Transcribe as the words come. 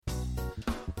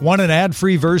Want an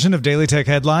ad-free version of Daily Tech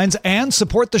Headlines and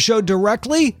support the show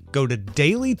directly? Go to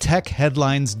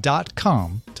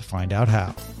dailytechheadlines.com to find out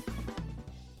how.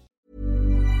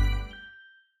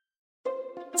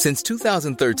 Since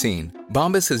 2013,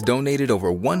 Bombas has donated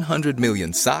over 100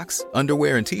 million socks,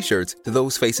 underwear, and T-shirts to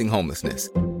those facing homelessness.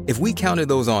 If we counted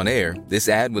those on air, this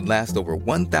ad would last over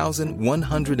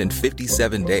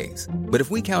 1,157 days. But if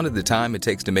we counted the time it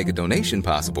takes to make a donation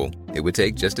possible, it would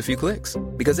take just a few clicks.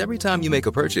 Because every time you make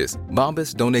a purchase,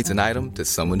 Bombas donates an item to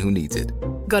someone who needs it.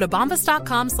 Go to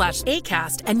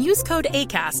bombas.com/ACAST and use code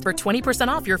ACAST for 20%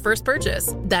 off your first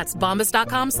purchase. That's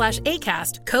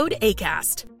bombas.com/ACAST, code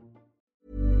ACAST.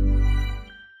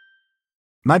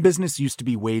 My business used to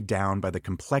be weighed down by the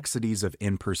complexities of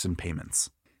in-person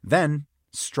payments. Then,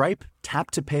 Stripe Tap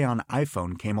to Pay on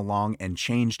iPhone came along and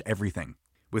changed everything.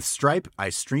 With Stripe, I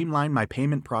streamlined my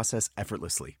payment process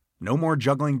effortlessly. No more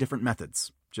juggling different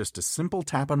methods. Just a simple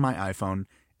tap on my iPhone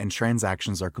and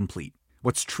transactions are complete.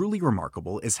 What's truly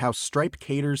remarkable is how Stripe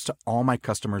caters to all my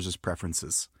customers'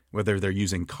 preferences. Whether they're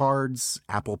using cards,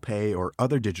 Apple Pay, or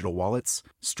other digital wallets,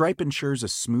 Stripe ensures a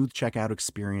smooth checkout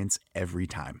experience every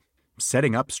time.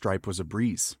 Setting up Stripe was a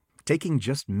breeze, taking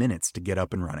just minutes to get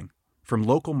up and running. From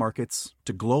local markets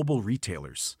to global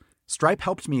retailers, Stripe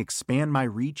helped me expand my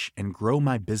reach and grow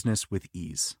my business with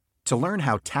ease. To learn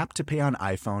how Tap to Pay on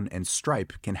iPhone and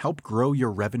Stripe can help grow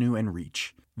your revenue and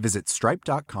reach, visit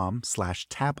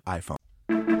stripe.com/tapiphone.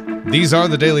 These are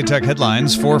the Daily Tech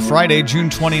Headlines for Friday, June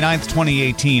 29th,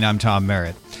 2018. I'm Tom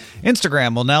Merritt.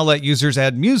 Instagram will now let users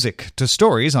add music to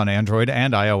stories on Android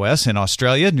and iOS in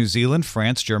Australia, New Zealand,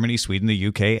 France, Germany, Sweden, the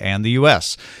UK, and the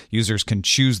US. Users can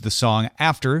choose the song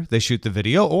after they shoot the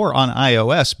video or on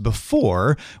iOS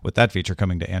before, with that feature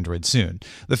coming to Android soon.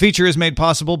 The feature is made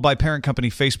possible by parent company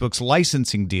Facebook's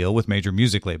licensing deal with major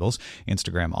music labels.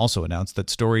 Instagram also announced that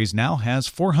Stories now has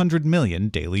 400 million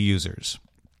daily users.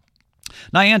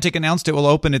 Niantic announced it will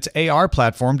open its AR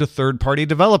platform to third-party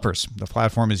developers. The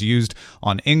platform is used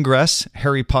on Ingress,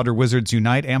 Harry Potter Wizards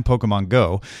Unite, and Pokemon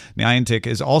Go. Niantic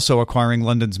is also acquiring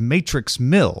London's Matrix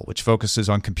Mill, which focuses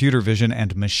on computer vision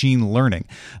and machine learning.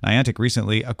 Niantic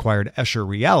recently acquired Escher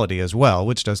Reality as well,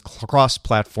 which does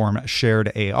cross-platform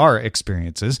shared AR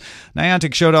experiences.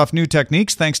 Niantic showed off new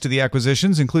techniques thanks to the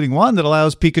acquisitions, including one that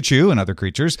allows Pikachu and other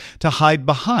creatures to hide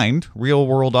behind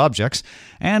real-world objects,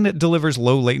 and it delivers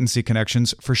low-latency connections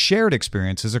for shared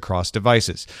experiences across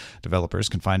devices. Developers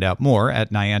can find out more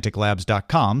at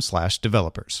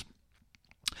nianticlabs.com/developers.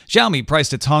 Xiaomi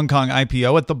priced its Hong Kong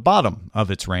IPO at the bottom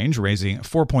of its range, raising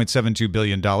 $4.72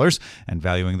 billion and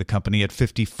valuing the company at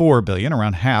 $54 billion,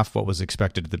 around half what was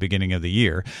expected at the beginning of the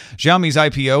year. Xiaomi's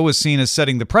IPO was seen as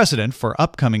setting the precedent for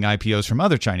upcoming IPOs from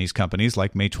other Chinese companies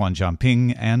like Meituan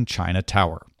Jiangping and China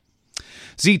Tower.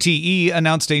 ZTE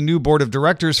announced a new board of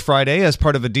directors Friday as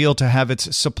part of a deal to have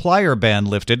its supplier ban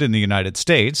lifted in the United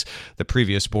States. The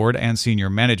previous board and senior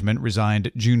management resigned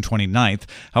June 29th.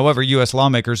 However, U.S.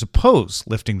 lawmakers oppose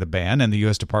lifting the ban, and the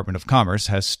U.S. Department of Commerce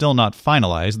has still not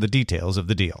finalized the details of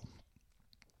the deal.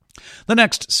 The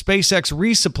next SpaceX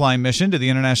resupply mission to the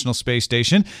International Space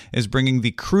Station is bringing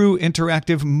the Crew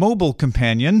Interactive Mobile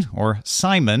Companion, or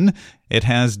Simon. It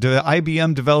has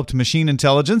IBM-developed machine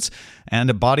intelligence and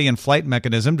a body and flight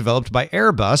mechanism developed by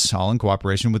Airbus, all in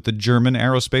cooperation with the German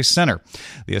Aerospace Center.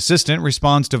 The assistant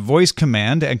responds to voice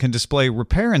command and can display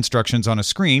repair instructions on a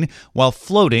screen while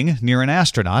floating near an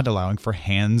astronaut, allowing for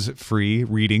hands-free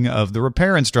reading of the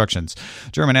repair instructions.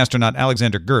 German astronaut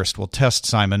Alexander Gerst will test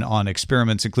Simon on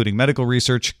experiments including medical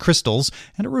research, crystals,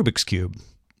 and a Rubik's Cube.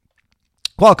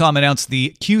 Qualcomm announced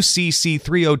the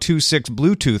QCC3026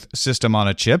 Bluetooth system on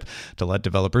a chip to let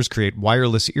developers create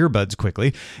wireless earbuds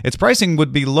quickly. Its pricing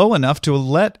would be low enough to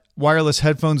let wireless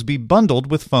headphones be bundled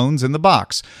with phones in the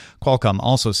box. Qualcomm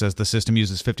also says the system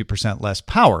uses 50% less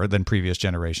power than previous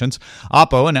generations.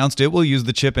 Oppo announced it will use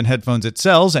the chip in headphones it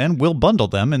sells and will bundle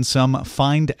them in some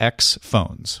Find X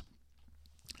phones.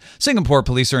 Singapore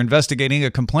police are investigating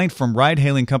a complaint from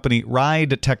ride-hailing company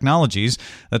Ride Technologies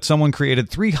that someone created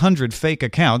 300 fake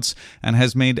accounts and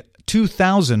has made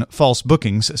 2,000 false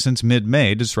bookings since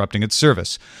mid-May, disrupting its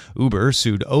service. Uber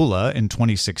sued Ola in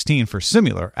 2016 for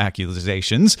similar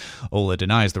accusations. Ola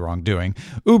denies the wrongdoing.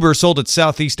 Uber sold its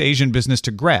Southeast Asian business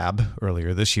to Grab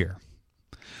earlier this year.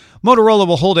 Motorola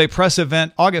will hold a press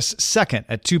event August 2nd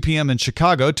at 2 p.m. in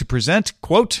Chicago to present,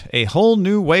 quote, a whole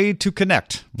new way to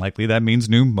connect. Likely that means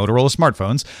new Motorola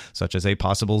smartphones, such as a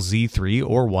possible Z3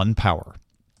 or One Power.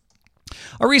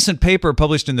 A recent paper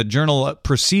published in the journal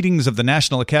Proceedings of the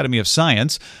National Academy of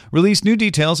Science released new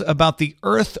details about the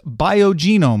Earth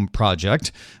Biogenome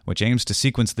Project, which aims to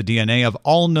sequence the DNA of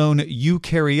all known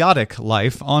eukaryotic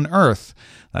life on Earth.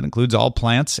 That includes all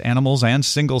plants, animals, and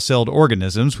single-celled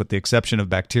organisms, with the exception of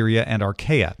bacteria and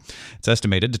archaea. It's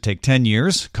estimated to take 10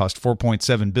 years, cost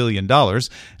 $4.7 billion,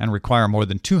 and require more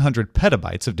than 200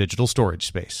 petabytes of digital storage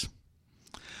space.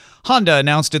 Honda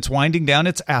announced it's winding down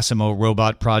its Asimo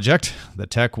robot project. The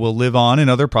tech will live on in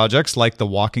other projects like the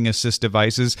walking assist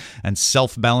devices and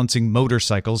self-balancing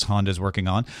motorcycles Honda's working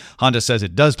on. Honda says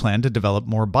it does plan to develop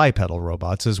more bipedal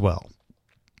robots as well.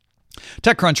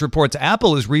 TechCrunch reports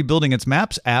Apple is rebuilding its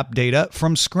Maps app data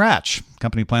from scratch. The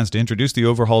company plans to introduce the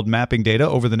overhauled mapping data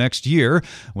over the next year,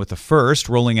 with the first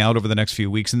rolling out over the next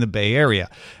few weeks in the Bay Area.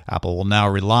 Apple will now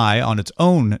rely on its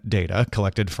own data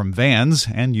collected from vans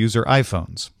and user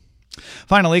iPhones.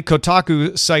 Finally,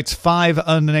 Kotaku cites 5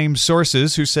 unnamed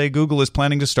sources who say Google is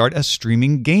planning to start a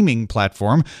streaming gaming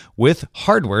platform with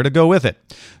hardware to go with it.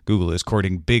 Google is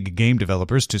courting big game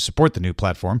developers to support the new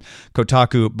platform.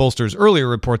 Kotaku bolsters earlier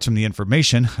reports from The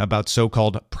Information about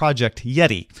so-called Project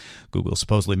Yeti. Google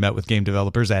supposedly met with game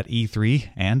developers at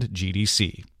E3 and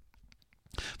GDC.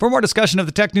 For more discussion of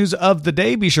the tech news of the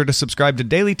day, be sure to subscribe to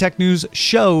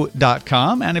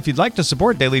dailytechnewsshow.com. And if you'd like to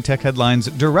support Daily Tech Headlines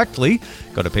directly,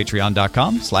 go to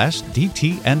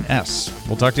patreon.com/DTNS.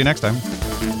 We'll talk to you next time.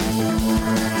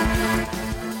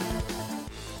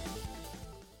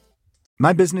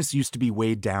 My business used to be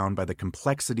weighed down by the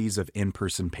complexities of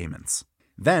in-person payments.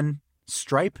 Then,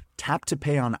 Stripe Tap to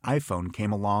Pay on iPhone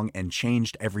came along and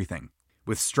changed everything.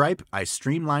 With Stripe, I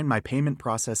streamlined my payment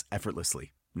process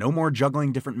effortlessly. No more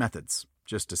juggling different methods.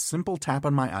 Just a simple tap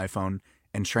on my iPhone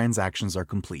and transactions are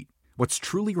complete. What's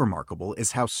truly remarkable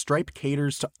is how Stripe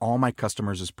caters to all my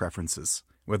customers' preferences.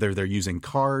 Whether they're using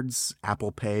cards,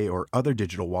 Apple Pay, or other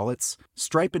digital wallets,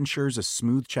 Stripe ensures a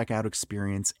smooth checkout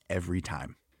experience every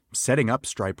time. Setting up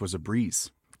Stripe was a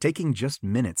breeze, taking just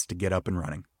minutes to get up and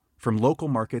running. From local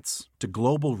markets to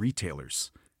global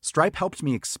retailers, Stripe helped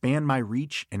me expand my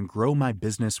reach and grow my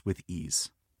business with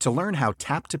ease. To learn how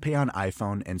Tap to Pay on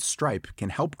iPhone and Stripe can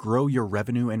help grow your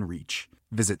revenue and reach,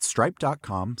 visit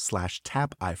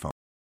stripe.com/tapiphone.